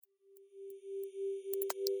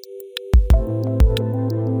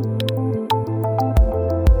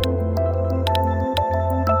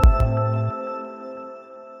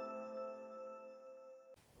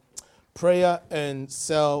Prayer and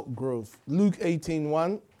cell growth. Luke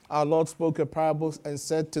 18:1, our Lord spoke a parable and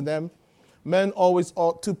said to them, men always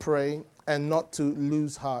ought to pray and not to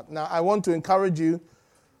lose heart. Now, I want to encourage you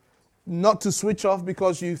not to switch off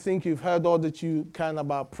because you think you've heard all that you can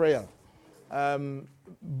about prayer.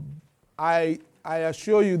 I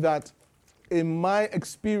assure you that in my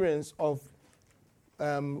experience of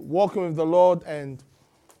walking with the Lord and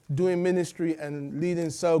doing ministry and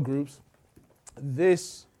leading cell groups,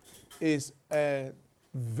 this is a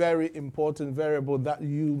very important variable that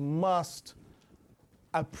you must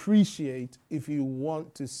appreciate if you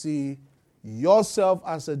want to see yourself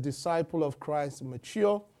as a disciple of Christ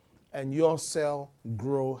mature and your cell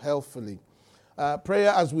grow healthily.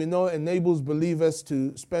 Prayer, as we know, enables believers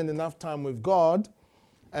to spend enough time with God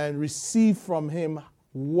and receive from Him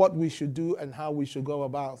what we should do and how we should go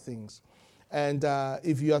about things. And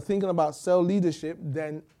if you are thinking about cell leadership,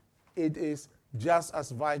 then it is just as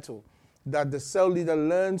vital that the cell leader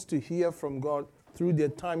learns to hear from God through their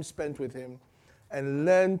time spent with Him and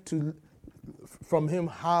learn from Him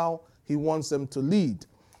how He wants them to lead.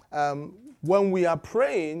 When we are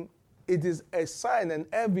praying, it is a sign and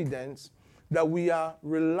evidence that we are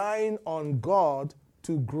relying on God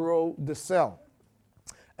to grow the cell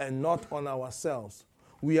and not on ourselves.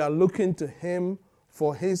 We are looking to Him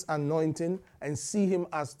for His anointing and see Him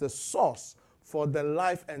as the source for the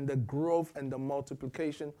life and the growth and the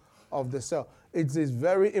multiplication of the cell. It is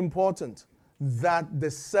very important that the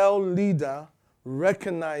cell leader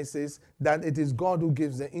recognizes that it is God who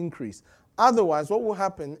gives the increase. Otherwise, what will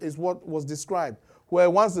happen is what was described, where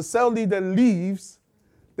once the cell leader leaves,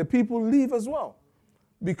 the people leave as well,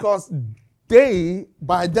 because they,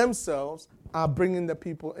 by themselves, are bringing the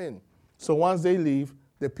people in. So once they leave,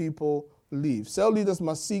 the people leave. Cell leaders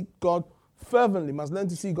must seek God fervently, must learn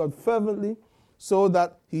to seek God fervently so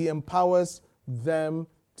that He empowers them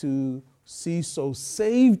to see souls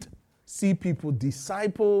saved, see people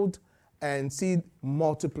discipled, and see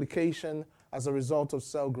multiplication as a result of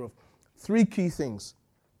cell growth. Three key things: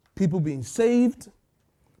 people being saved,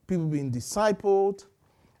 people being discipled,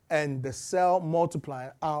 and the cell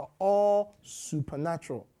multiplying are all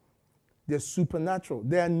supernatural. They're supernatural.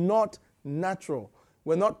 They're not natural.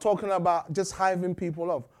 We're not talking about just hiving people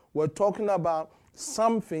off. We're talking about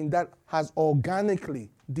something that has organically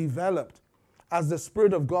developed as the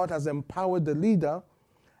Spirit of God has empowered the leader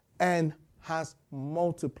and has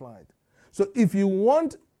multiplied. So if you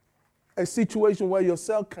want a situation where your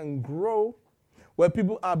cell can grow, where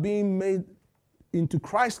people are being made into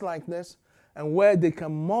Christ-likeness, and where they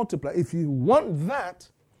can multiply, if you want that,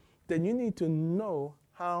 then you need to know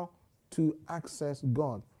how to access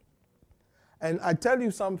God. And I tell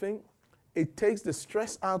you something, it takes the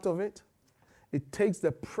stress out of it. It takes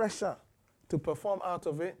the pressure to perform out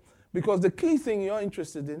of it, because the key thing you're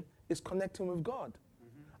interested in is connecting with God.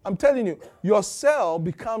 I'm telling you, your cell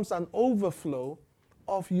becomes an overflow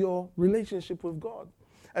of your relationship with God.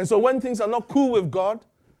 And so when things are not cool with God,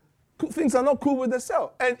 things are not cool with the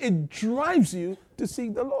cell. And it drives you to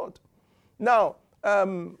seek the Lord. Now,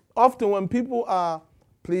 often when people are,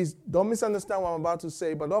 please don't misunderstand what I'm about to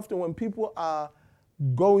say, but often when people are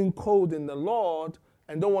going cold in the Lord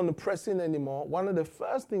and don't want to press in anymore, one of the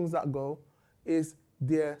first things that go is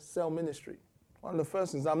their cell ministry. One of the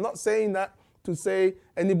first things. I'm not saying that to say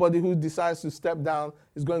anybody who decides to step down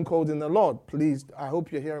is going cold in the Lord. Please, I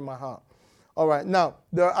hope you're hearing my heart. All right, now,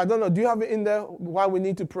 I don't know, do you have it in there, why we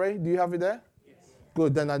need to pray? Do you have it there? Yes.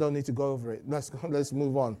 Good, then I don't need to go over it. Let's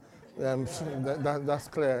move on. That's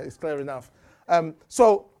clear. It's clear enough.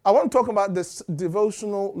 So I want to talk about this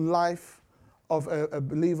devotional life of a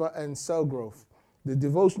believer and cell growth. The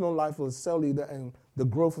devotional life of a cell leader and the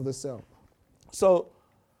growth of the cell. So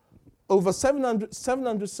over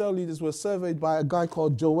 700 cell leaders were surveyed by a guy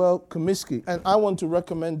called Joel Comiskey. And I want to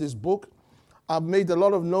recommend this book. I've made a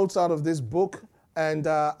lot of notes out of this book, and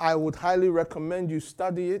I would highly recommend you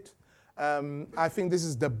study it. I think this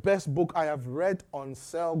is the best book I have read on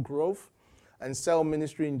cell growth and cell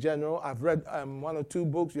ministry in general. I've read one or two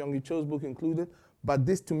books, Yonggi Cho's book included, but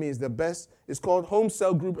this to me is the best. It's called Home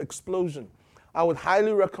Cell Group Explosion. I would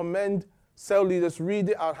highly recommend cell leaders read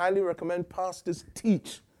it. I would highly recommend pastors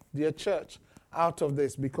teach their church out of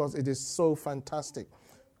this because it is so fantastic.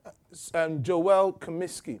 Joel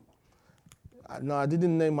Comiskey. No, I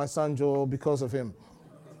didn't name my son Joel because of him.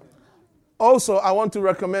 Also, I want to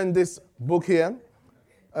recommend this book here.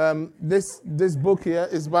 This book here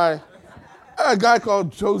is by a guy called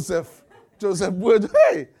Joseph Wood.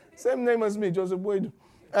 Hey, same name as me, Joseph Wood.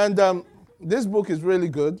 And this book is really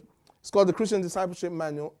good. It's called The Christian Discipleship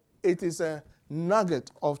Manual. It is a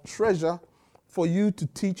nugget of treasure for you to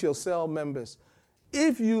teach your cell members.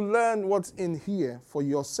 if you learn what's in here for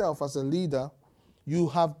yourself as a leader, you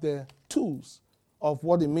have the tools of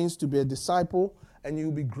what it means to be a disciple, and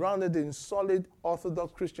you'll be grounded in solid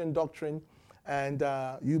orthodox Christian doctrine, and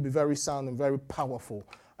you'll be very sound and very powerful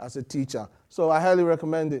as a teacher. So I highly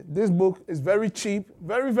recommend it. This book is very cheap,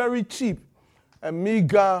 very, very cheap. A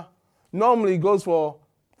meager, normally goes for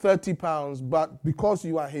 £30, but because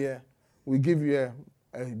you are here, we give you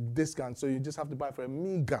a discount. So you just have to buy for a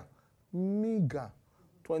meager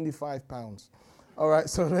 £25. All right,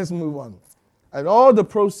 so let's move on. And all the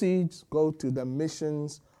proceeds go to the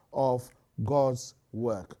missions of God's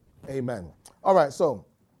work. Amen. All right, so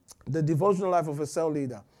the devotional life of a cell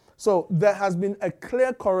leader. So there has been a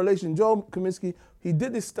clear correlation. Joel Comiskey, he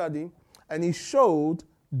did this study, and he showed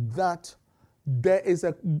that there is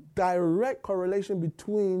a direct correlation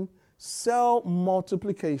between cell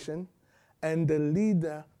multiplication and the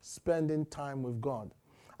leader spending time with God.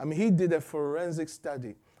 I mean, he did a forensic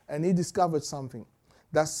study, and he discovered something,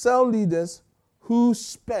 that cell leaders who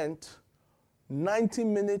spent 90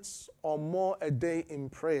 minutes or more a day in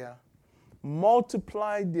prayer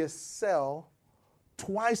multiplied their cell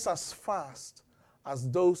twice as fast as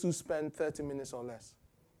those who spend 30 minutes or less.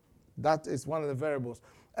 That is one of the variables.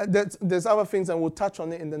 There's other things, and we'll touch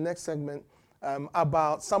on it in the next segment,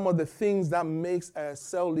 about some of the things that makes a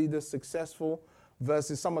cell leader successful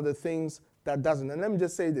versus some of the things that doesn't. And let me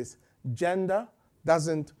just say this. Gender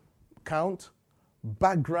doesn't count.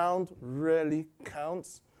 Background rarely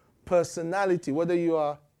counts. Personality, whether you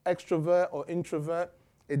are extrovert or introvert,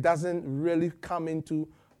 it doesn't really come into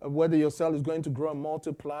whether your cell is going to grow and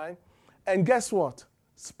multiply. And guess what?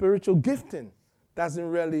 Spiritual gifting doesn't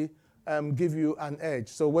really give you an edge.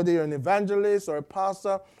 So whether you're an evangelist or a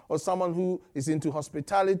pastor or someone who is into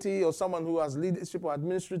hospitality or someone who has leadership or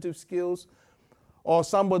administrative skills or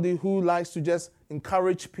somebody who likes to just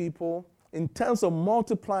encourage people, in terms of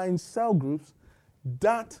multiplying cell groups,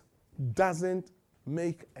 that doesn't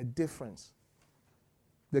make a difference.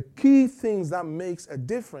 The key things that makes a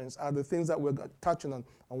difference are the things that we're touching on.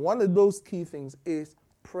 And one of those key things is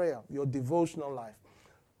prayer, your devotional life.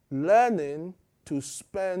 Learning to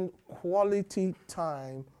spend quality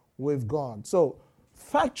time with God. So,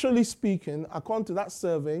 factually speaking, according to that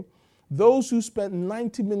survey, those who spent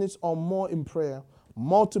 90 minutes or more in prayer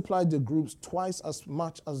multiplied the groups twice as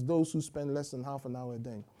much as those who spend less than half an hour a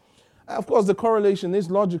day. Of course, the correlation is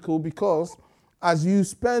logical because as you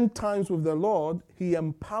spend times with the Lord, He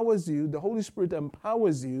empowers you, the Holy Spirit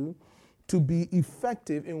empowers you to be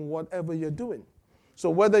effective in whatever you're doing. So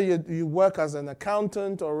whether you work as an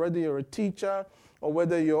accountant or whether you're a teacher or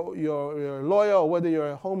whether you're a lawyer or whether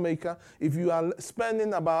you're a homemaker, if you are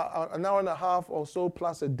spending about an hour and a half or so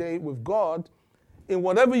plus a day with God, in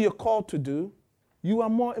whatever you're called to do, you are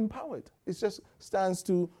more empowered. It just stands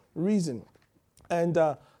to reason. And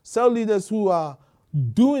cell leaders who are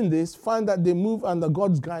doing this find that they move under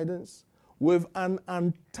God's guidance with an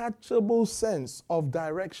untouchable sense of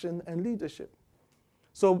direction and leadership.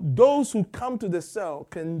 So those who come to the cell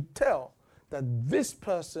can tell that this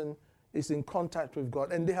person is in contact with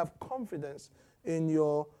God, and they have confidence in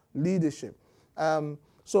your leadership.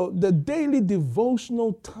 So the daily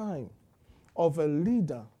devotional time of a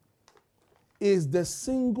leader is the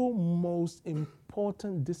single most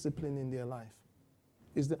important discipline in their life.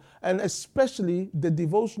 And especially the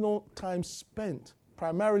devotional time spent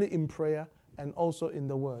primarily in prayer and also in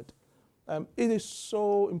the Word. It is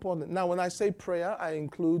so important. Now, when I say prayer, I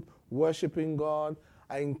include worshiping God,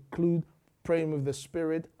 I include praying with the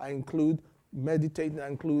Spirit, I include meditating, I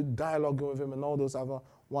include dialoguing with Him and all those other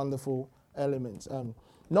wonderful elements.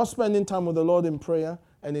 Not spending time with the Lord in prayer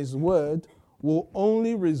and His Word will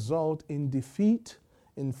only result in defeat,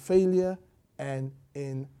 in failure, and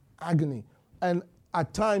in agony. And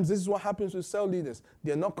at times, this is what happens with cell leaders.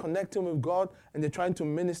 They're not connecting with God, and they're trying to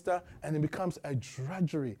minister, and it becomes a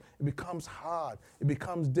drudgery. It becomes hard. It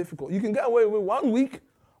becomes difficult. You can get away with 1 week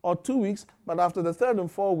or 2 weeks, but after the third and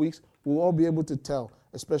 4 weeks, we'll all be able to tell,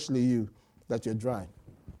 especially you, that you're dry.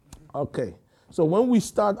 Okay, so when we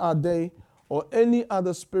start our day or any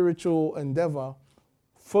other spiritual endeavor,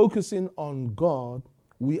 focusing on God,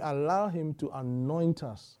 we allow Him to anoint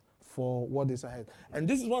us for what is ahead. And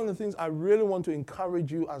this is one of the things I really want to encourage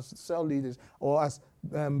you as cell leaders or as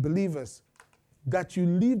believers, that you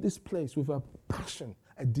leave this place with a passion,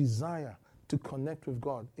 a desire to connect with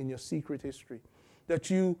God in your secret history. That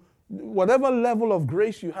you, whatever level of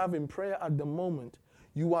grace you have in prayer at the moment,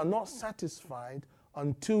 you are not satisfied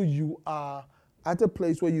until you are at a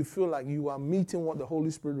place where you feel like you are meeting what the Holy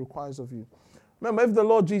Spirit requires of you. Remember, if the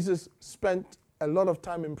Lord Jesus spent a lot of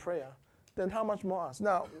time in prayer, then how much more us?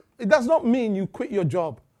 Now, it does not mean you quit your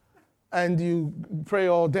job and you pray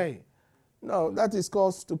all day. No, that is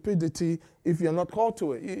called stupidity if you're not called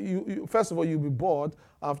to it. First of all, you'll be bored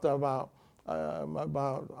after about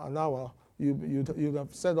an hour. You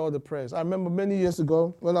have said all the prayers. I remember many years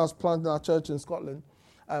ago when I was planting our church in Scotland,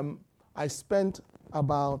 I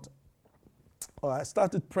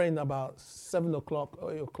started praying about 7 o'clock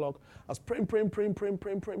or 8 o'clock. I was praying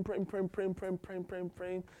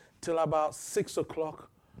till about 6 o'clock.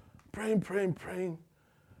 Praying.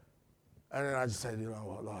 And then I just said, you know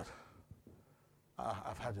what, Lord,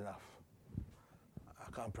 I've had enough. I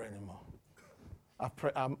can't pray anymore. I've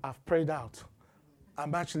prayed out.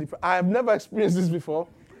 I have never experienced this before.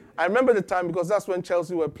 I remember the time because that's when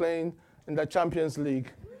Chelsea were playing in the Champions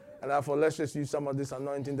League. And I thought, let's just use some of this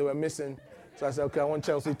anointing. They were missing. So I said, okay, I want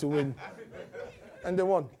Chelsea to win. And they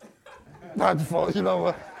won. But you know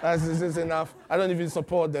what, that's enough. I don't even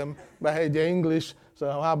support them. But hey, they're English. So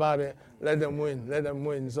how about it? Let them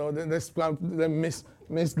win. So let this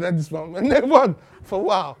one. And they won. For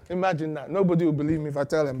wow, imagine that. Nobody will believe me if I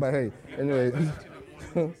tell them. But hey, anyway.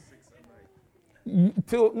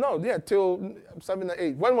 Till 7 or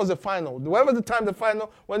 8. When was the final? Whenever the time the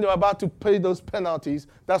final, when they were about to pay those penalties,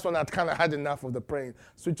 that's when I kind of had enough of the praying.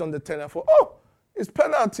 Switch on the 10 and thought, oh, it's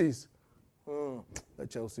penalties. Let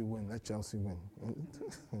Chelsea win.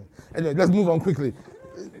 Anyway, let's move on quickly.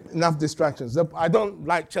 Enough distractions. I don't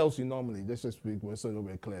like Chelsea normally. Let's just speak so that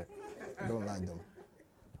we're clear. I don't like them.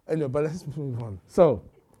 Anyway, but let's move on. So,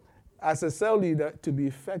 as a cell leader, to be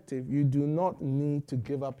effective, you do not need to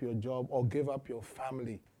give up your job or give up your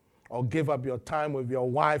family or give up your time with your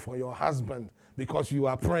wife or your husband because you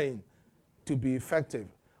are praying to be effective.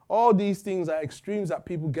 All these things are extremes that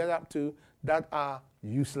people get up to that are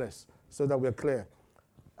useless, so that we're clear.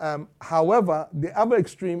 However, the other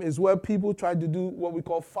extreme is where people try to do what we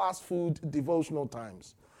call fast food devotional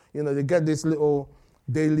times. You know, they get this little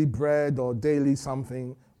daily bread or daily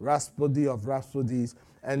something, rhapsody of rhapsodies,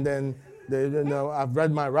 and then I've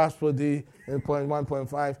read my rhapsody in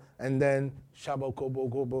 1.5, and then Shabbat Kobo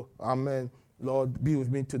Gobo, Amen, Lord, be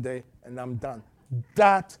with me today, and I'm done.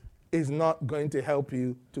 That is not going to help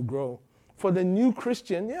you to grow. For the new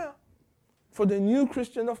Christian, yeah. For the new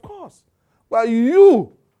Christian, of course. Well,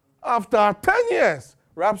 you, after 10 years,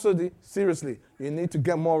 rhapsody, seriously, you need to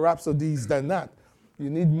get more rhapsodies than that. You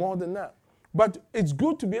need more than that. But it's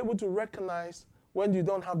good to be able to recognize when you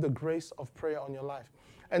don't have the grace of prayer on your life.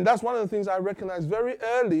 And that's one of the things I recognized very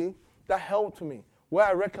early that helped me, where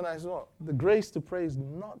I recognized, the grace to pray is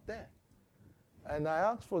not there. And I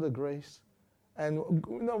asked for the grace. And,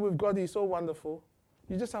 with God, He's so wonderful.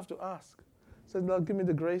 You just have to ask. I said, Lord, give me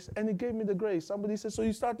the grace. And He gave me the grace. Somebody said, so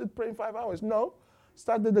you started praying 5 hours? No.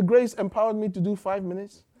 The grace empowered me to do 5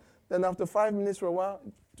 minutes. Then after 5 minutes for a while,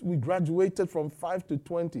 we graduated from 5 to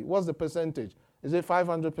 20. What's the percentage? Is it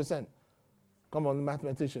 500%? Come on,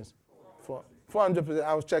 mathematicians. 400%.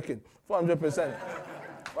 I was checking. 400%.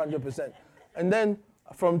 400%. And then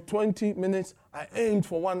from 20 minutes, I aimed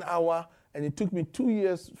for 1 hour, and it took me 2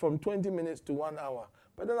 years from 20 minutes to 1 hour.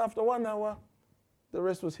 But then after 1 hour, the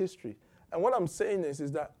rest was history. And what I'm saying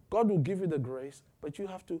is that God will give you the grace, but you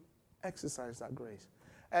have to exercise that grace.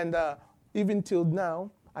 And even till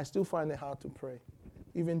now, I still find it hard to pray.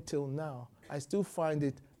 Even till now, I still find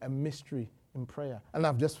it a mystery in prayer. And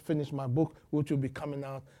I've just finished my book, which will be coming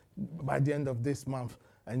out by the end of this month.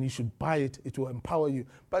 And you should buy it. It will empower you.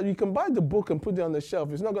 But you can buy the book and put it on the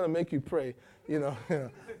shelf. It's not going to make you pray,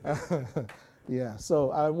 Yeah,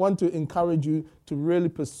 so I want to encourage you to really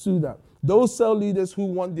pursue that. Those cell leaders who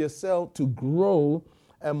want their cell to grow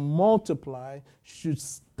and multiply should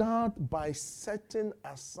start by setting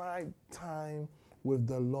aside time with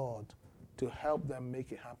the Lord to help them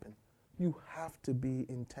make it happen. You have to be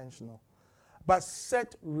intentional. But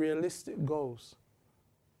set realistic goals.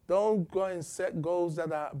 Don't go and set goals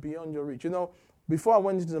that are beyond your reach. Before I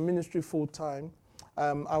went into the ministry full-time,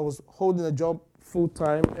 I was holding a job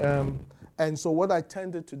full-time. And so what I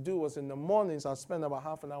tended to do was in the mornings, I'd spend about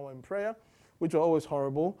half an hour in prayer, which were always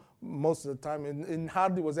horrible most of the time. It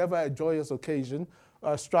hardly was ever a joyous occasion.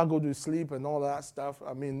 I struggled with sleep and all that stuff.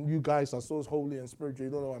 I mean, you guys are so holy and spiritual,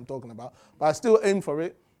 you don't know what I'm talking about. But I still aim for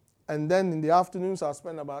it. And then in the afternoons, I'll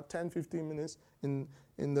spend about 10, 15 minutes in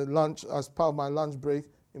the lunch, as part of my lunch break,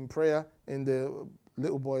 in prayer in the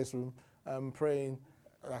little boys' room, praying.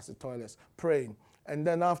 That's the toilets, praying. And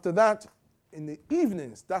then after that, in the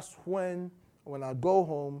evenings, that's when I go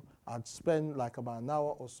home, I'd spend like about an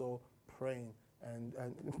hour or so praying. And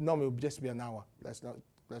normally it would just be an hour. Let's not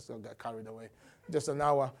get carried away. Just an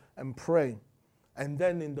hour and praying. And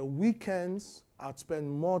then in the weekends, I'd spend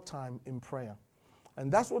more time in prayer.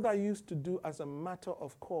 And that's what I used to do as a matter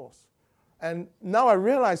of course. And now I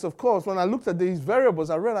realize, of course, when I looked at these variables,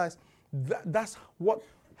 I realized that's what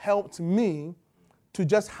helped me to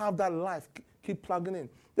just have that life, keep plugging in.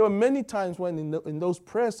 There were many times when in those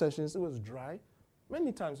prayer sessions, it was dry.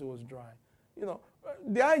 Many times it was dry. You know,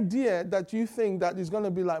 the idea that you think that it's going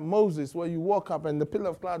to be like Moses, where you walk up and the pillar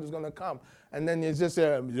of cloud is going to come, and then it's just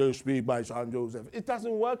you speak by Son Joseph. It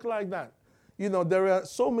doesn't work like that. You know, there are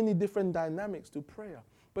so many different dynamics to prayer,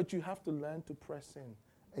 but you have to learn to press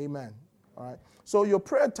in. Amen. All right. So your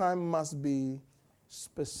prayer time must be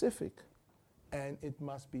specific, and it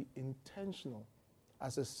must be intentional.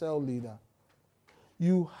 As a cell leader,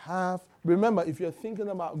 remember, if you're thinking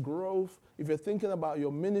about growth, if you're thinking about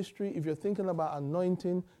your ministry, if you're thinking about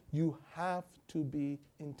anointing, you have to be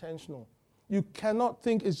intentional. You cannot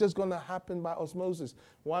think it's just going to happen by osmosis.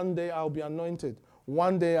 One day I'll be anointed.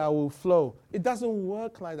 One day I will flow. It doesn't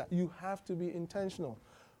work like that. You have to be intentional.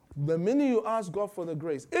 The minute you ask God for the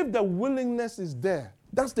grace, if the willingness is there,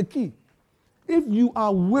 that's the key. If you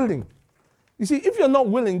are willing. You see, if you're not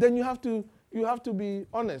willing, then you have to be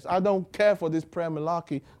honest. I don't care for this prayer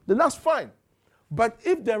malarkey. Then that's fine. But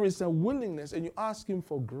if there is a willingness and you ask him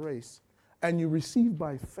for grace and you receive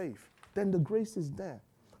by faith, then the grace is there.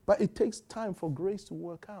 But it takes time for grace to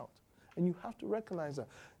work out. And you have to recognize that.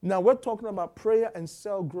 Now, we're talking about prayer and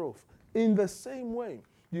cell growth. In the same way,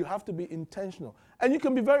 you have to be intentional. And you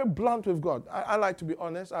can be very blunt with God. I like to be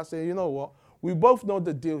honest. I say, you know what? We both know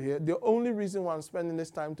the deal here. The only reason why I'm spending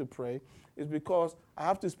this time to pray is because I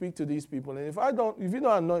have to speak to these people. And if you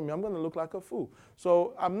don't anoint me, I'm going to look like a fool.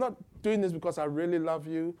 So I'm not doing this because I really love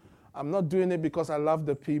you. I'm not doing it because I love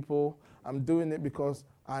the people. I'm doing it because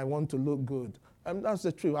I want to look good. And that's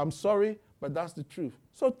the truth. I'm sorry, but that's the truth.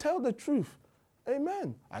 So tell the truth.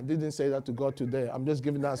 Amen. I didn't say that to God today. I'm just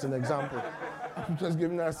giving that as an example. I'm just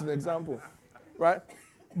giving that as an example. Right?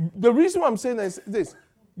 The reason why I'm saying that is this.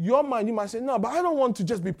 Your mind, you might say, no, but I don't want to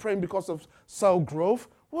just be praying because of cell growth.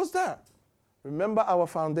 What's that? Remember our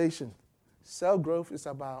foundation. Cell growth is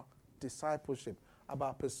about discipleship,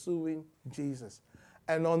 about pursuing Jesus.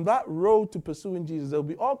 And on that road to pursuing Jesus, there'll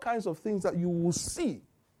be all kinds of things that you will see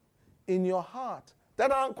in your heart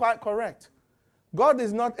that aren't quite correct. God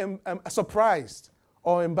is not surprised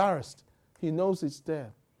or embarrassed. He knows it's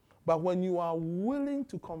there. But when you are willing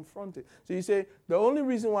to confront it. So you say, the only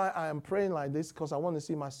reason why I am praying like this is because I want to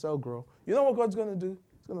see my cell grow. You know what God's going to do?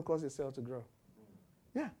 It's going to cause your cell to grow.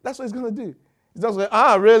 Yeah, that's what he's going to do. He's just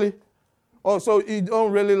like, really? Oh, so you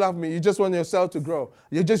don't really love me. You just want your cell to grow.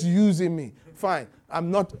 You're just using me. Fine.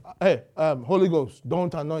 I'm not, Holy Ghost,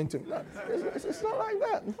 don't anoint him. No, it's not like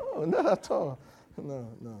that. No, not at all. No.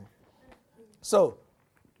 So,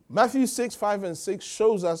 Matthew 6, 5, and 6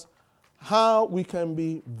 shows us how we can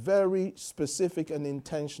be very specific and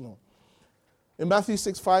intentional. In Matthew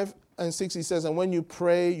 6, 5 and 6, he says, and when you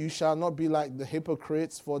pray, you shall not be like the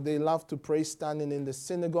hypocrites, for they love to pray standing in the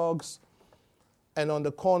synagogues and on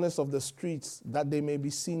the corners of the streets, that they may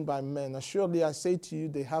be seen by men. Assuredly, I say to you,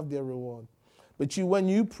 they have their reward. But you, when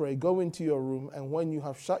you pray, go into your room, and when you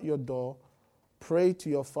have shut your door, pray to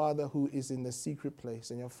your Father who is in the secret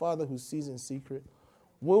place, and your Father who sees in secret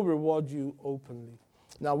will reward you openly.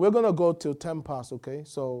 Now, we're going to go till 10 past, okay?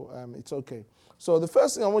 So it's okay. So the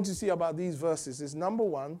first thing I want you to see about these verses is, number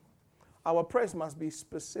one, our prayers must be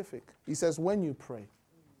specific. He says, when you pray,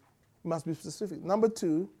 it must be specific. Number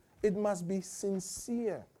two, it must be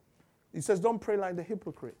sincere. He says, don't pray like the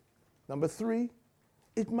hypocrite. Number three,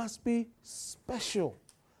 it must be special.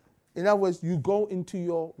 In other words, you go into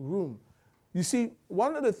your room. You see,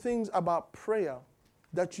 one of the things about prayer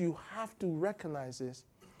that you have to recognize is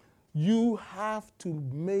you have to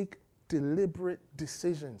make deliberate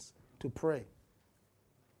decisions to pray,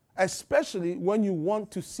 especially when you want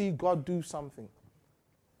to see God do something.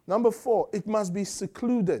 Number four, it must be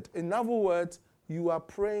secluded. In other words, you are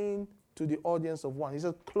praying to the audience of one. He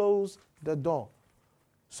says, close the door.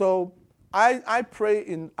 So I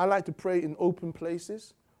like to pray in open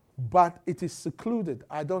places, but it is secluded.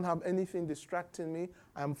 I don't have anything distracting me.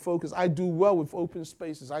 I'm focused. I do well with open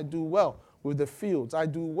spaces. I do well with the fields. I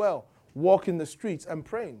do well walking the streets and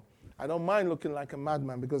praying. I don't mind looking like a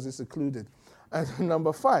madman because it's secluded. And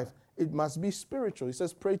number five, it must be spiritual. He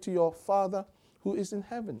says, pray to your Father who is in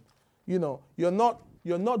heaven. You know, you're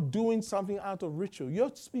not doing something out of ritual.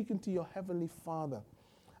 You're speaking to your heavenly Father.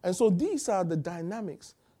 And so these are the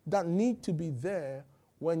dynamics that need to be there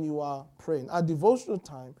when you are praying. Our devotional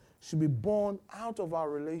time should be born out of our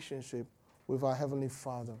relationship with our heavenly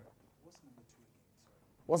Father.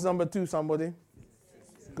 What's number two, somebody?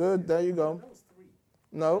 Good, there you go.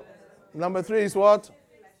 No. Number three is what?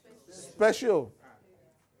 Special.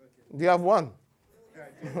 Do you have one?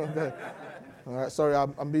 All right, sorry,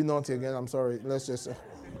 I'm being naughty again. I'm sorry. Let's just.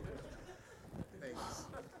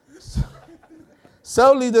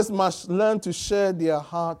 Cell leaders must learn to share their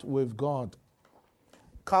heart with God,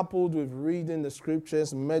 coupled with reading the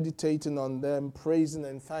scriptures, meditating on them, praising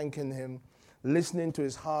and thanking Him, listening to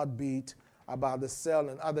His heartbeat about the cell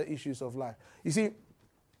and other issues of life. You see,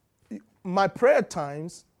 my prayer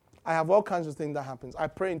times, I have all kinds of things that happens. I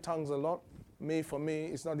pray in tongues a lot. For me,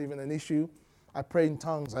 it's not even an issue. I pray in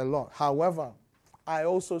tongues a lot. However, I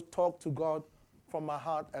also talk to God from my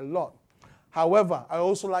heart a lot. However, I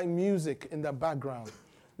also like music in the background.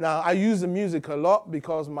 Now, I use the music a lot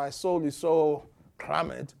because my soul is so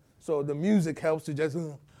clamoured. So the music helps to just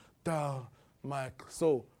my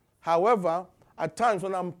soul. However, at times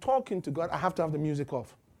when I'm talking to God, I have to have the music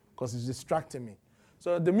off because it's distracting me.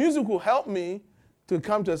 So the music will help me to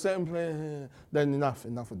come to a certain place. Then enough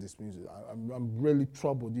of this music. I'm really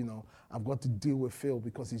troubled, I've got to deal with Phil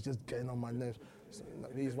because he's just getting on my nerves.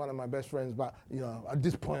 He's one of my best friends, but at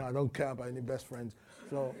this point I don't care about any best friends.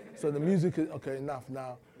 So the music is okay, enough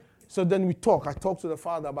now. So then we talk. I talk to the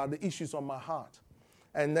Father about the issues on my heart.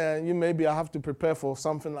 And then maybe I have to prepare for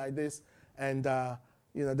something like this, and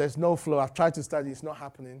there's no flow. I've tried to study, it's not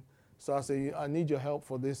happening. So I say, I need your help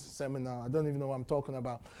for this seminar. I don't even know what I'm talking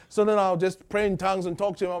about. So then I'll just pray in tongues and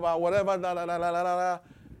talk to him about whatever,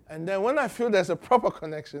 And then when I feel there's a proper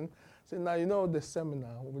connection, I say, now the seminar,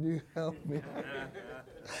 will you help me?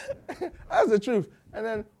 That's the truth. And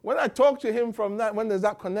then when I talk to him from that, when there's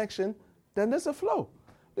that connection, then there's a flow,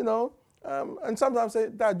 And sometimes I say,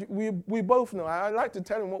 Dad, we both know. I like to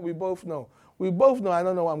tell him what we both know. We both know I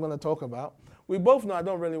don't know what I'm going to talk about. We both know I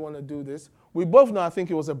don't really want to do this. We both know I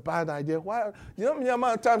think it was a bad idea. Why? The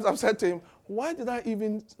amount of times I've said to him, why did I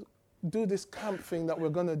even do this camp thing that we're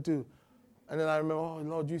going to do? And then I remember, oh,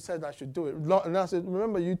 Lord, you said I should do it. And I said,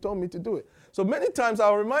 remember, you told me to do it. So many times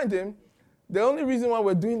I'll remind him, the only reason why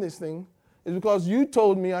we're doing this thing is because you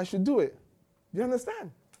told me I should do it. Do you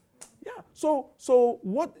understand? Yeah. So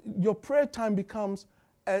what your prayer time becomes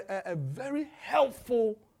a very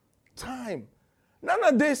helpful time. None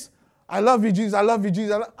of this, I love you, Jesus, I love you,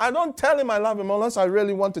 Jesus. I don't tell him I love him unless I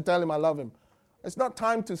really want to tell him I love him. It's not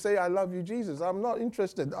time to say I love you, Jesus. I'm not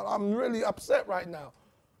interested. I'm really upset right now.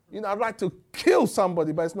 I'd like to kill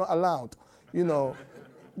somebody, but it's not allowed.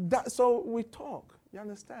 So we talk. You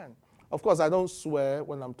understand? Of course, I don't swear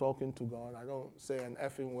when I'm talking to God. I don't say an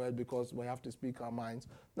effing word because we have to speak our minds.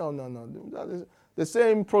 No. The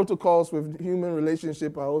same protocols with human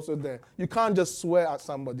relationship are also there. You can't just swear at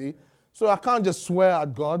somebody. So I can't just swear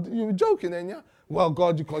at God. You're joking, ain't you? Well,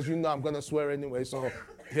 God, because I'm going to swear anyway, so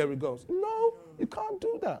here it goes. No, you can't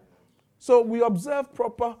do that. So we observe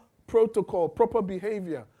proper protocol, proper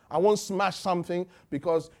behavior. I won't smash something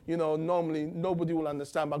because, normally nobody will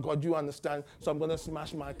understand, but God, you understand, so I'm going to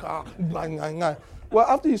smash my car. Well,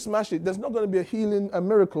 after you smash it, there's not going to be a healing, a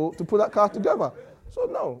miracle to put that car together. So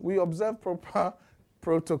no, we observe proper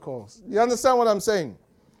protocols. You understand what I'm saying?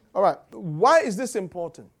 All right. Why is this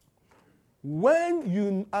important? When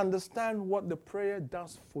you understand what the prayer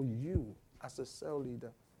does for you as a cell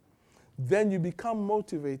leader, then you become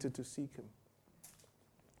motivated to seek him.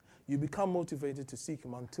 You become motivated to seek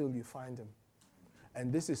him until you find him.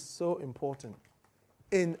 And this is so important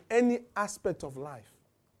in any aspect of life,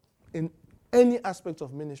 in any aspect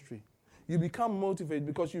of ministry. You become motivated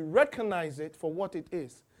because you recognize it for what it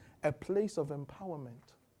is, a place of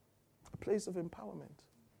empowerment. A place of empowerment.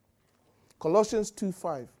 Colossians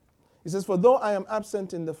 2:5. It says, for though I am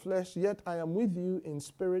absent in the flesh, yet I am with you in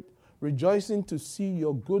spirit, rejoicing to see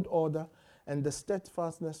your good order and the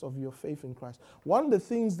steadfastness of your faith in Christ. One of the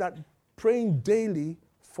things that praying daily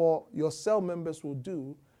for your cell members will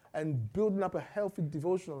do and building up a healthy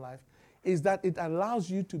devotional life is that it allows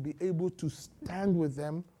you to be able to stand with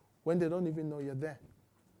them when they don't even know you're there.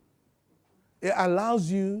 It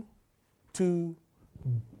allows you to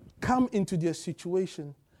come into their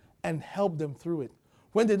situation and help them through it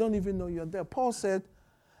when they don't even know you're there. Paul said,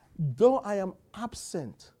 though I am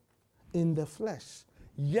absent in the flesh,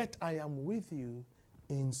 yet I am with you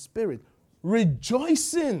in spirit,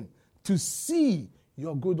 rejoicing to see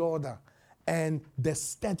your good order and the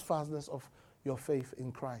steadfastness of your faith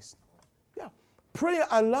in Christ. Yeah. Prayer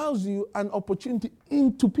allows you an opportunity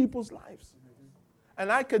into people's lives.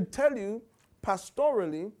 And I can tell you,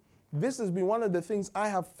 pastorally, this has been one of the things I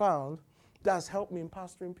have found that has helped me in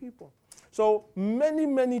pastoring people. So many,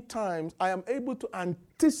 many times I am able to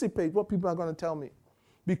anticipate what people are going to tell me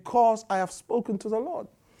because I have spoken to the Lord.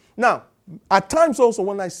 Now, at times also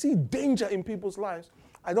when I see danger in people's lives,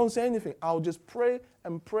 I don't say anything. I'll just pray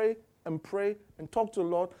and pray and pray and talk to the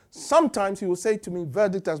Lord. Sometimes he will say to me,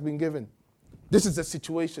 verdict has been given. This is the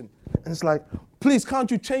situation. And it's like, please, can't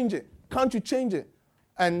you change it? Can't you change it?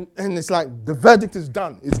 And it's like, the verdict is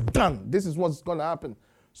done. It's done. This is what's going to happen.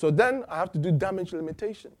 So then I have to do damage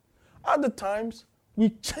limitation. Other times, we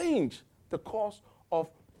change the course of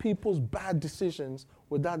people's bad decisions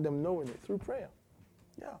without them knowing it through prayer.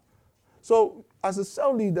 Yeah. So as a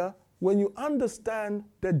cell leader, when you understand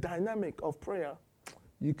the dynamic of prayer,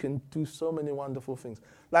 you can do so many wonderful things.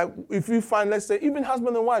 Like if you find, let's say, even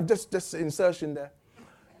husband and wife, just insertion there.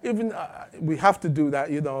 Even we have to do that,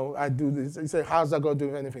 I do this. You say, how's that going to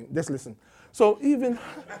do anything? Just listen. So even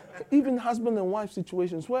husband and wife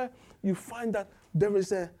situations where you find that there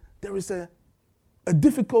is a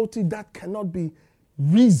difficulty that cannot be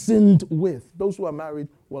reasoned with. Those who are married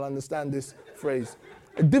will understand this phrase.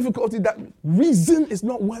 A difficulty that reason is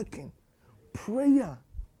not working. Prayer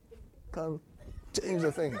can change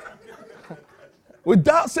the thing.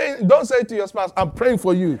 Without saying, don't say to your spouse, I'm praying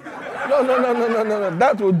for you. No.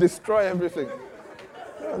 That will destroy everything.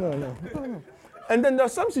 No. And then there are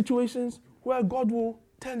some situations where God will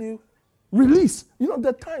tell you, release. There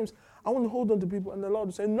are times I want to hold on to people and the Lord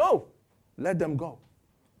will say, no, let them go.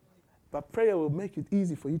 But prayer will make it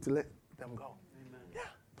easy for you to let them go. Amen. Yeah.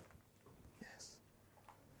 Yes.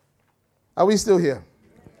 Are we still here?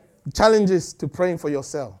 Challenges to praying for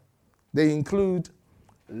yourself. They include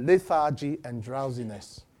lethargy and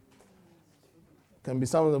drowsiness. Can be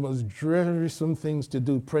some of the most drearisome things to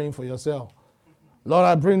do, praying for yourself. Lord,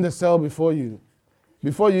 I bring the cell before you.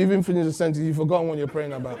 Before you even finish the sentence, you've forgotten what you're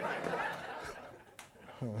praying about.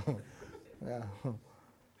 Yeah.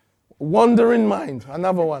 Wandering mind,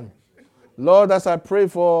 another one. Lord, as I pray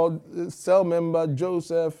for cell member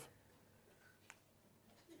Joseph,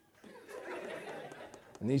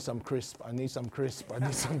 I need some crisp.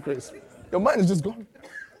 Your mind is just gone.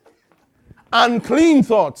 Unclean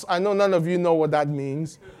thoughts. I know none of you know what that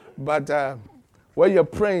means, but where you're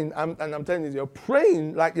praying, and I'm telling you, you're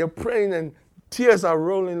praying and tears are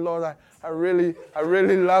rolling, Lord, I really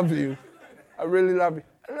love you. I really love you.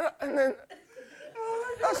 And then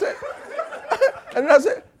that's it. And that's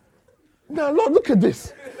it. Now, Lord, look at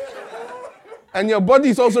this. And your body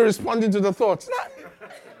is also responding to the thoughts.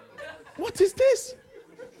 What is this?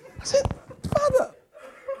 I said,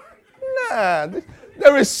 Father,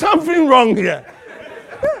 there is something wrong here.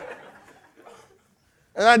 Yeah.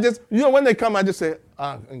 And I just, when they come, I just say,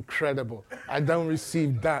 incredible. I don't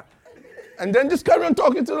receive that. And then just carry on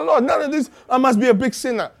talking to the Lord. None of this, I must be a big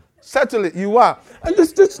sinner. Settle it, you are. And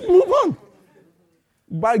just move on.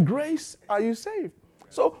 By grace are you saved.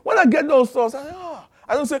 So when I get those thoughts, I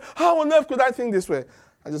don't say, how on earth could I think this way?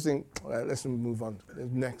 I just think, let's move on.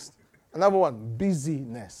 Next. Another one,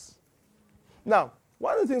 busyness. Now,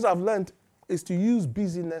 one of the things I've learned is to use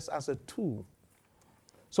busyness as a tool.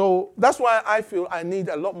 So that's why I feel I need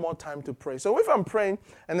a lot more time to pray. So if I'm praying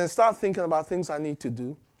and then start thinking about things I need to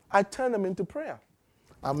do, I turn them into prayer.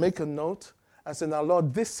 I'll make a note and say, now,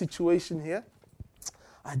 Lord, this situation here,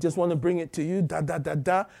 I just want to bring it to you,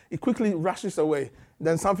 It quickly rushes away.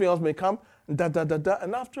 Then something else may come,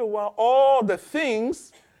 And after a while, all the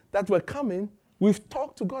things that were coming, we've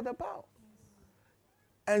talked to God about.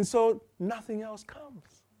 And so nothing else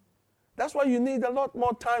comes. That's why you need a lot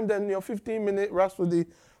more time than your 15-minute rhapsody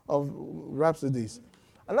of rhapsodies.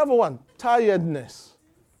 Another one, tiredness.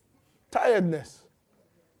 Tiredness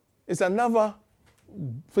is another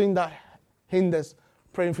thing that hinders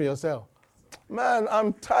praying for yourself. Man,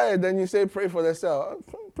 I'm tired. Then you say, pray for yourself.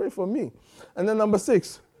 Pray for me. And then number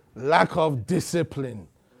 6, lack of discipline.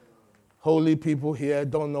 Holy people here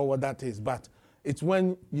don't know what that is, but it's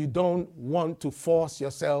when you don't want to force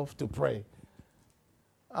yourself to pray.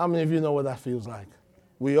 How many of you know what that feels like?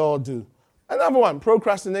 We all do. Another one,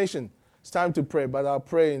 procrastination. It's time to pray, but I'll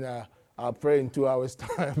pray in 2 hours'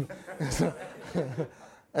 time.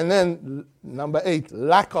 And then number 8,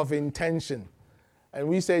 lack of intention. And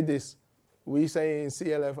we say this. We say in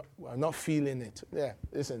CLF, we're not feeling it. Yeah,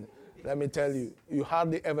 listen, let me tell you, you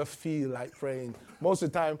hardly ever feel like praying. Most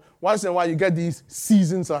of the time, once in a while you get these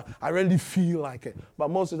seasons of, I really feel like it. But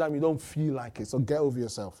most of the time you don't feel like it, so get over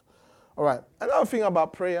yourself. All right, another thing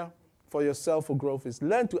about prayer for yourself for growth is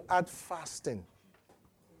learn to add fasting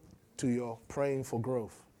to your praying for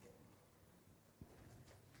growth.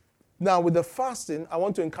 Now, with the fasting, I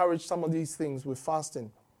want to encourage some of these things with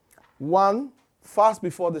fasting. 1, fast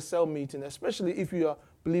before the cell meeting, especially if you are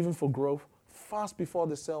believing for growth. Fast before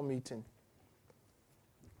the cell meeting.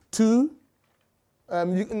 2,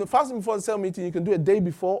 fasting before the cell meeting, you can do a day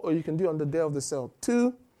before or you can do it on the day of the cell.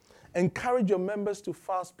 2, encourage your members to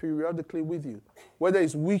fast periodically with you, whether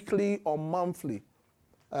it's weekly or monthly,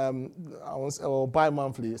 or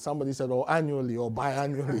bi-monthly. Somebody said, or annually or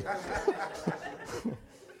biannually.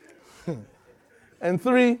 And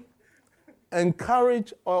 3,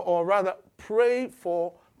 encourage or rather pray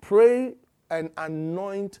and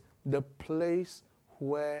anoint the place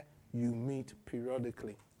where you meet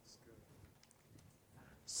periodically.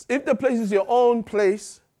 If the place is your own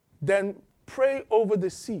place, then pray over the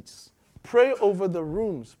seats. Pray over the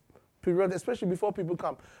rooms, period, especially before people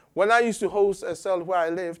come. When I used to host a cell where I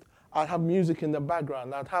lived, I'd have music in the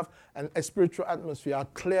background. I'd have a spiritual atmosphere.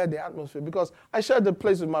 I'd clear the atmosphere because I shared the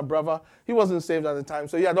place with my brother. He wasn't saved at the time,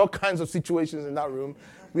 so he had all kinds of situations in that room.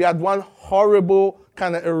 We had one horrible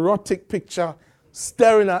kind of erotic picture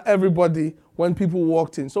staring at everybody when people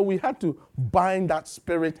walked in. So we had to bind that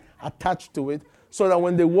spirit attached to it so that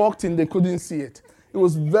when they walked in, they couldn't see it. It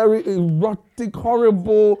was very erotic,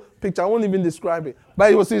 horrible picture. I won't even describe it.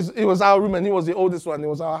 But it was our room, and he was the oldest one. It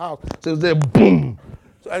was our house. So it was there, boom.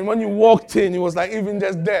 So, and when you walked in, it was like even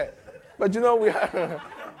just there. But you know, we had...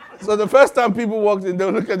 So the first time people walked in,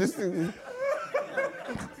 they'll look at this thing.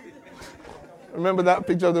 Remember that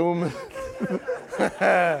picture of the woman?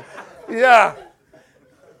 Yeah.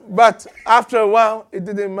 But after a while, it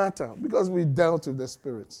didn't matter because we dealt with the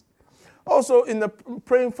spirits. Also, in the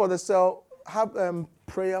praying for the cell, have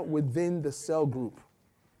prayer within the cell group.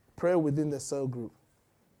 Prayer within the cell group.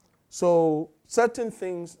 So certain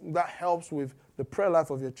things that helps with the prayer life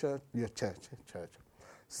of your church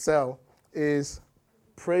cell is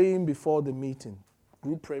praying before the meeting.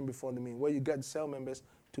 Group praying before the meeting, where you get cell members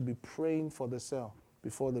to be praying for the cell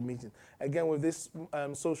before the meeting. Again, with this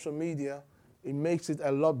social media, it makes it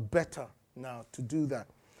a lot better now to do that.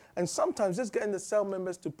 And sometimes just getting the cell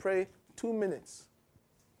members to pray 2 minutes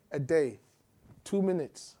a day, 2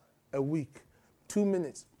 minutes a week, 2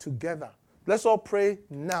 minutes together. Let's all pray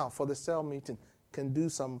now for the cell meeting. Can do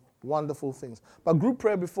some wonderful things. But group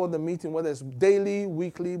prayer before the meeting, whether it's daily,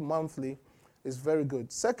 weekly, monthly, is very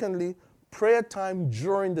good. Secondly, prayer time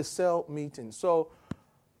during the cell meeting. So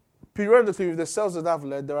periodically, with the cells that I've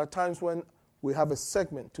led, there are times when we have a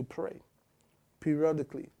segment to pray.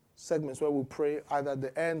 Periodically, segments where we pray either at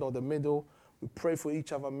the end or the middle. We pray for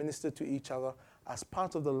each other, minister to each other as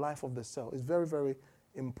part of the life of the cell. It's very, very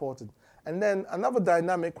important. And then another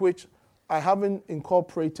dynamic which I haven't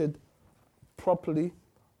incorporated properly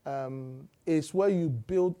is where you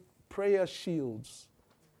build prayer shields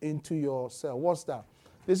into your cell. What's that?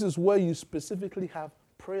 This is where you specifically have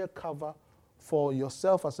prayer cover for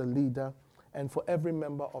yourself as a leader and for every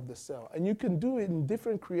member of the cell. And you can do it in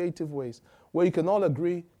different creative ways, where you can all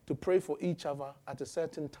agree to pray for each other at a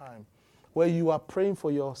certain time, where you are praying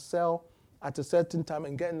for your cell at a certain time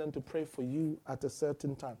and getting them to pray for you at a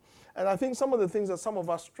certain time. And I think some of the things that some of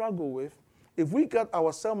us struggle with, if we get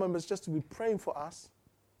our cell members just to be praying for us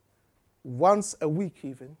once a week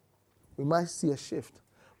even, we might see a shift.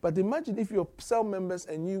 But imagine if your cell members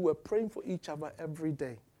and you were praying for each other every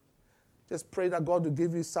day. Just pray that God will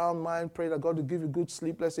give you sound mind. Pray that God will give you good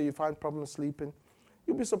sleep. Let's say you find problems sleeping.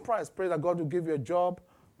 You'll be surprised. Pray that God will give you a job.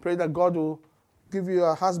 Pray that God will give you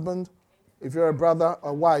a husband. If you're a brother,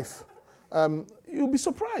 a wife. You'll be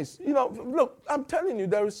surprised. You know, look, I'm telling you,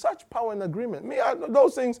 there is such power in agreement.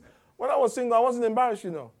 Those things, when I was single, I wasn't embarrassed,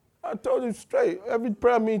 you know. I told you straight, every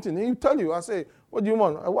prayer meeting, he'll tell you, I say, what do you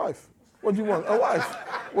want? A wife. What do you want? A wife.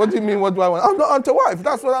 What do you mean, what do I want? I'm not a wife.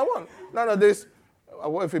 That's what I want. None of this,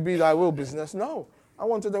 if it be thy will business. No, I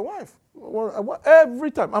wanted a wife.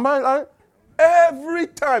 Every time. Am I lying? Every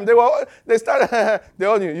time. They started, they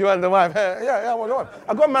all knew, you and the wife. Yeah, I want a wife.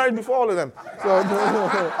 I got married before all of them. So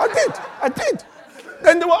I did.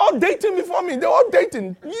 Then they were all dating before me. They were all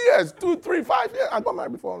dating years, 2, 3, 5 years. I got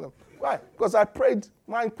married before all of them. Why? Because I prayed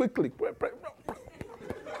mine quickly.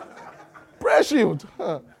 Prayer shield.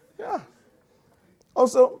 Yeah.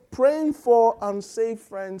 Also, praying for unsafe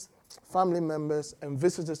friends, family members, and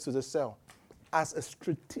visitors to the cell as a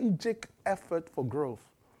strategic effort for growth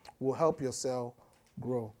will help your cell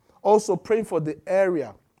grow. Also, praying for the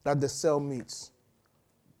area that the cell meets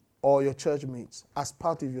or your church meets as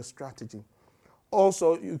part of your strategy.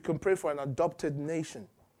 Also, you can pray for an adopted nation.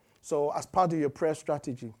 So as part of your prayer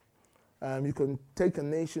strategy, you can take a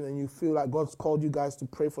nation and you feel like God's called you guys to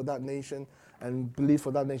pray for that nation and believe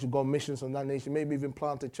for that nation, go on missions on that nation, maybe even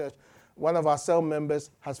plant a church. One of our cell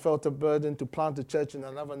members has felt a burden to plant a church in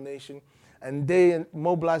another nation, and they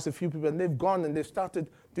mobilized a few people, and they've gone and they've started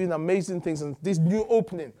doing amazing things, and this new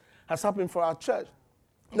opening has happened for our church.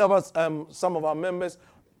 There was some of our members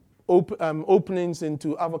openings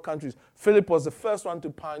into other countries. Philip was the first one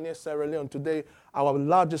to pioneer Sierra Leone. Today, our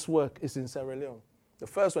largest work is in Sierra Leone. The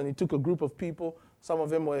first one, he took a group of people. Some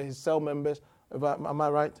of them were his cell members. Am I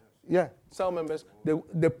right? Yeah, cell members.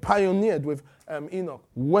 They pioneered with Enoch,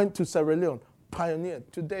 went to Sierra Leone,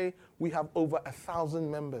 pioneered. Today, we have over 1,000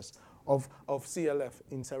 members of CLF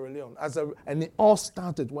in Sierra Leone. And it all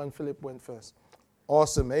started when Philip went first.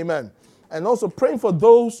 Awesome, amen. And also praying for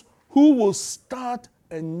those who will start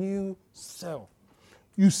a new cell.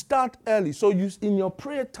 You start early. So in your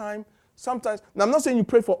prayer time, sometimes, now I'm not saying you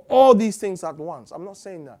pray for all these things at once. I'm not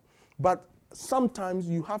saying that. But sometimes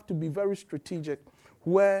you have to be very strategic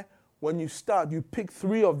where when you start, you pick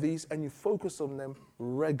 3 of these and you focus on them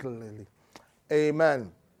regularly.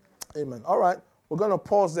 Amen. Amen. All right. We're going to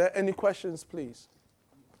pause there. Any questions, please?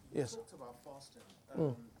 Yes. You talked about fasting. I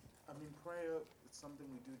mean, prayer is something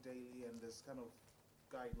we do daily, and there's kind of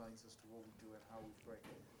guidelines as to what we do and how we pray.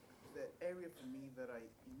 The area for me that I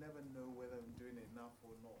never know whether I'm doing enough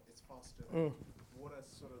or not is fasting. What are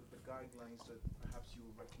sort of the guidelines that perhaps you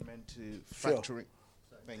would recommend to factoring?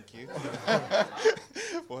 Thank you.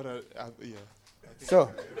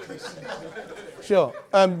 Sure.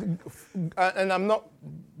 And I'm not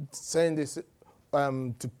saying this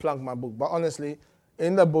to plug my book, but honestly,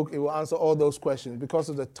 in the book, it will answer all those questions. Because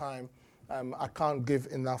of the time, I can't give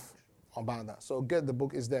enough about that. So get the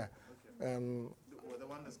book, is there. The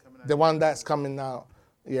one that's coming out. The one that's coming out,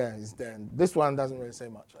 yeah, is there. This one doesn't really say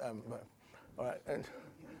much. But, all right.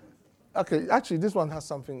 Okay, actually, this one has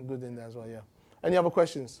something good in there as well, yeah. Any other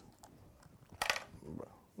questions?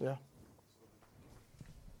 Yeah.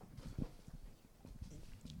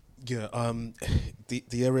 Yeah,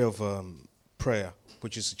 the area of prayer,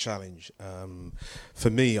 which is a challenge, for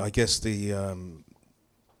me, I guess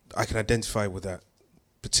I can identify with that,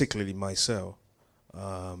 particularly myself,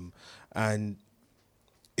 and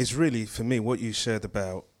it's really for me what you said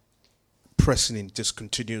about pressing in, just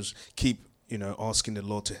continues, keep asking the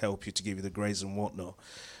Lord to help you, to give you the grace and whatnot.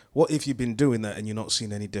 What if you've been doing that and you're not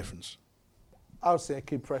seeing any difference? I would say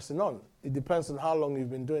keep pressing on. It depends on how long you've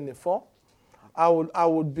been doing it for. I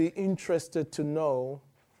would be interested to know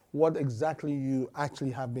what exactly you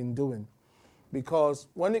actually have been doing. Because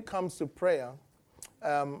when it comes to prayer,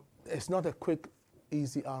 it's not a quick,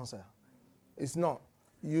 easy answer. It's not.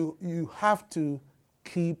 You have to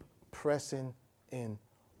keep pressing in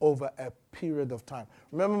over a period of time.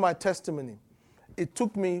 Remember my testimony. It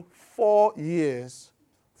took me 4 years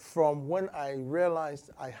from when I realized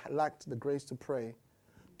I lacked the grace to pray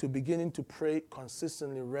to beginning to pray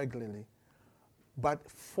consistently, regularly. But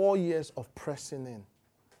 4 years of pressing in,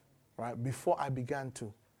 right, before I began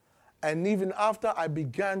to. And even after I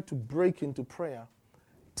began to break into prayer,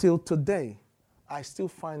 till today, I still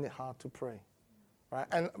find it hard to pray, right?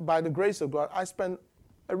 And by the grace of God, I spend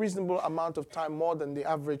a reasonable amount of time, more than the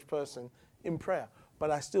average person, in prayer.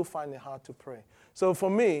 But I still find it hard to pray. So for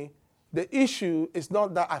me, the issue is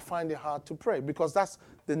not that I find it hard to pray, because that's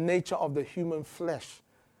the nature of the human flesh.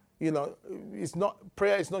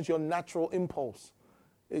 Prayer is not your natural impulse.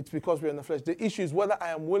 It's because we're in the flesh. The issue is whether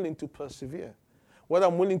I am willing to persevere, whether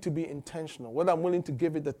I'm willing to be intentional, whether I'm willing to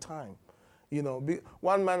give it the time.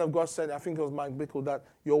 One man of God said, I think it was Mike Bickle, that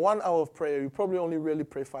your 1 hour of prayer, you probably only really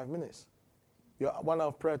pray 5 minutes. Your 1 hour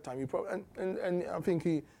of prayer time, you probably, and I think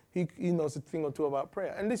he knows a thing or two about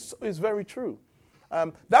prayer. And this is very true.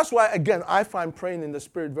 That's why, again, I find praying in the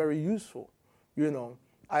Spirit very useful.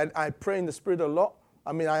 I pray in the Spirit a lot.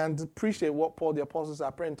 I mean, I appreciate what Paul the Apostle said, I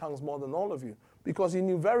pray in tongues more than all of you, because he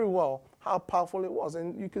knew very well how powerful it was.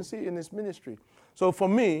 And you can see it in his ministry. So for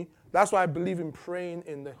me, that's why I believe in praying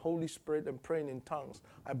in the Holy Spirit and praying in tongues.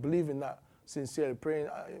 I believe in that sincerely, praying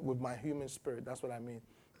with my human spirit. That's what I mean.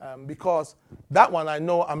 Because that one, I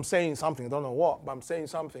know I'm saying something. I don't know what, but I'm saying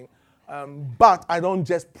something. But I don't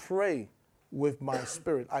just pray with my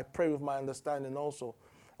spirit. I pray with my understanding also.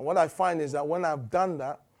 And what I find is that when I've done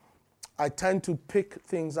that, I tend to pick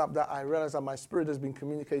things up that I realize that my spirit has been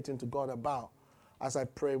communicating to God about as I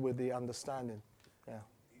pray with the understanding. Yeah.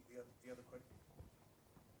 The other question?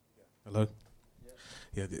 Hello?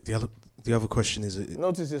 Yeah, the other question is...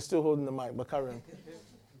 Notice you're still holding the mic, but carry on.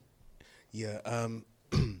 Yeah.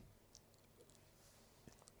 Can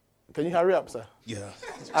you hurry up, sir? Yeah.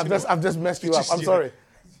 I've just messed you up.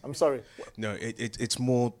 I'm sorry. No, it's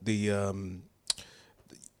more the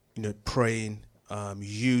praying,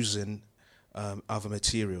 using other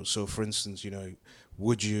materials. So, for instance,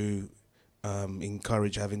 would you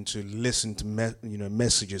encourage having to listen to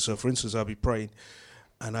messages? So, for instance, I'll be praying,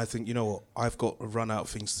 and I think, I've got to run out of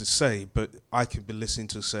things to say, but I could be listening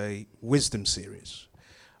to, say, wisdom series.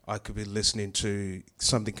 I could be listening to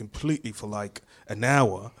something completely for like an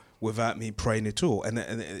hour without me praying at all. And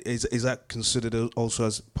is that considered also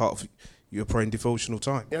as part of your praying devotional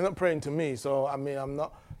time? You're not praying to me, so I mean, I'm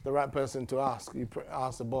not the right person to ask. You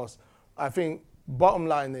ask the boss. I think bottom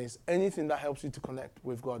line is anything that helps you to connect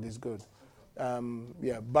with God is good.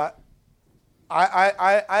 But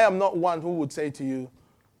I am not one who would say to you,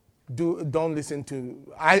 don't listen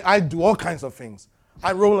to. I do all kinds of things.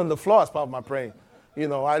 I roll on the floor as part of my praying. You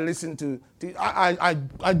know, I listen to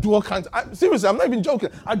I do all kinds. Seriously, I'm not even joking.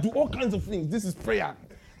 I do all kinds of things. This is prayer.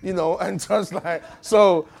 You know, and just like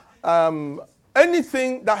so.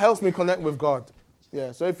 Anything that helps me connect with God.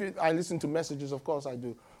 Yeah. So I listen to messages, of course I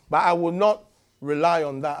do, but I will not rely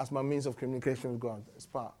on that as my means of communication with God. It's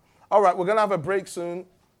part. All right, we're gonna have a break soon.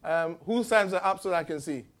 Whose hands are up so that I can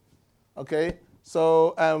see? Okay.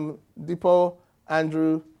 So Dipo,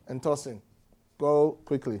 Andrew, and Tosin, go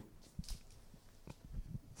quickly.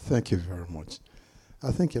 Thank you very much.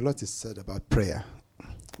 I think a lot is said about prayer,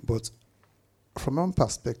 but from one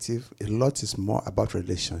perspective, a lot is more about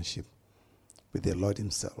relationship with the Lord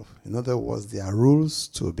himself. In other words, there are rules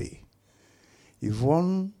to obey. If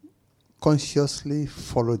one consciously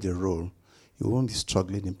follow the rule, you won't be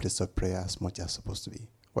struggling in place of prayer as much as supposed to be.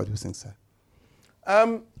 What do you think, sir?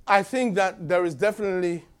 I think that there is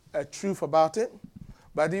definitely a truth about it,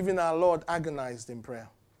 but even our Lord agonized in prayer.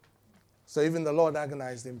 So even the Lord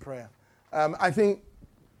agonized in prayer. I think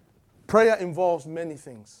prayer involves many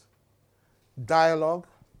things. Dialogue,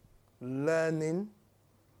 learning,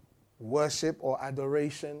 worship or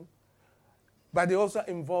adoration, but it also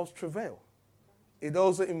involves travail. It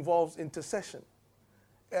also involves intercession.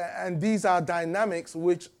 And these are dynamics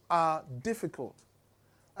which are difficult.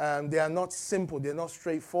 They are not simple. They're not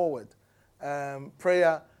straightforward.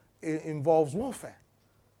 Prayer involves warfare,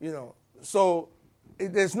 you know. So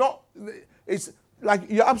it's like,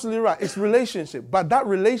 you're absolutely right. It's relationship, but that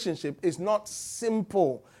relationship is not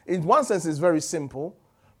simple. In one sense, it's very simple,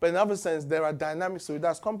 but in another sense, there are dynamics to it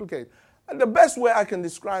that's complicated. And the best way I can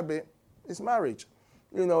describe it is marriage.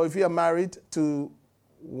 You know, if you're married to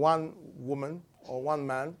one woman or one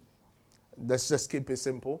man, let's just keep it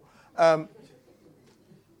simple,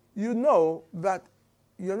 you know that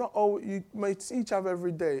you're not always, you may see each other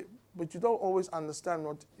every day, but you don't always understand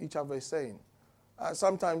what each other is saying.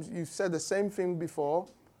 Sometimes you've said the same thing before,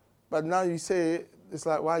 but now you say it, it's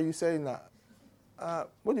like, why are you saying that?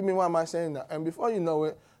 What do you mean, why am I saying that? And before you know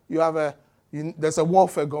it, there's a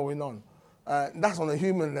warfare going on. That's on a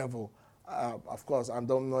human level. Of course, I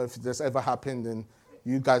don't know if this ever happened, and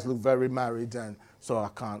you guys look very married, and so I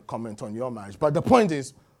can't comment on your marriage. But the point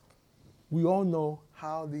is, we all know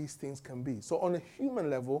how these things can be. So on a human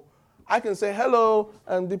level, I can say, hello,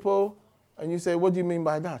 Dipo, and you say, what do you mean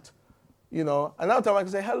by that? You know, another time I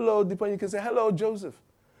can say, hello, Dipo, and you can say, hello, Joseph.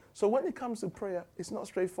 So when it comes to prayer, it's not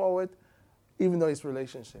straightforward, even though it's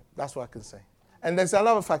relationship. That's what I can say. And there's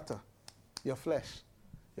another factor, your flesh.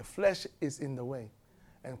 Your flesh is in the way.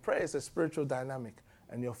 And prayer is a spiritual dynamic,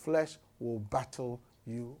 and your flesh will battle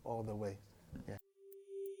you all the way. Yeah.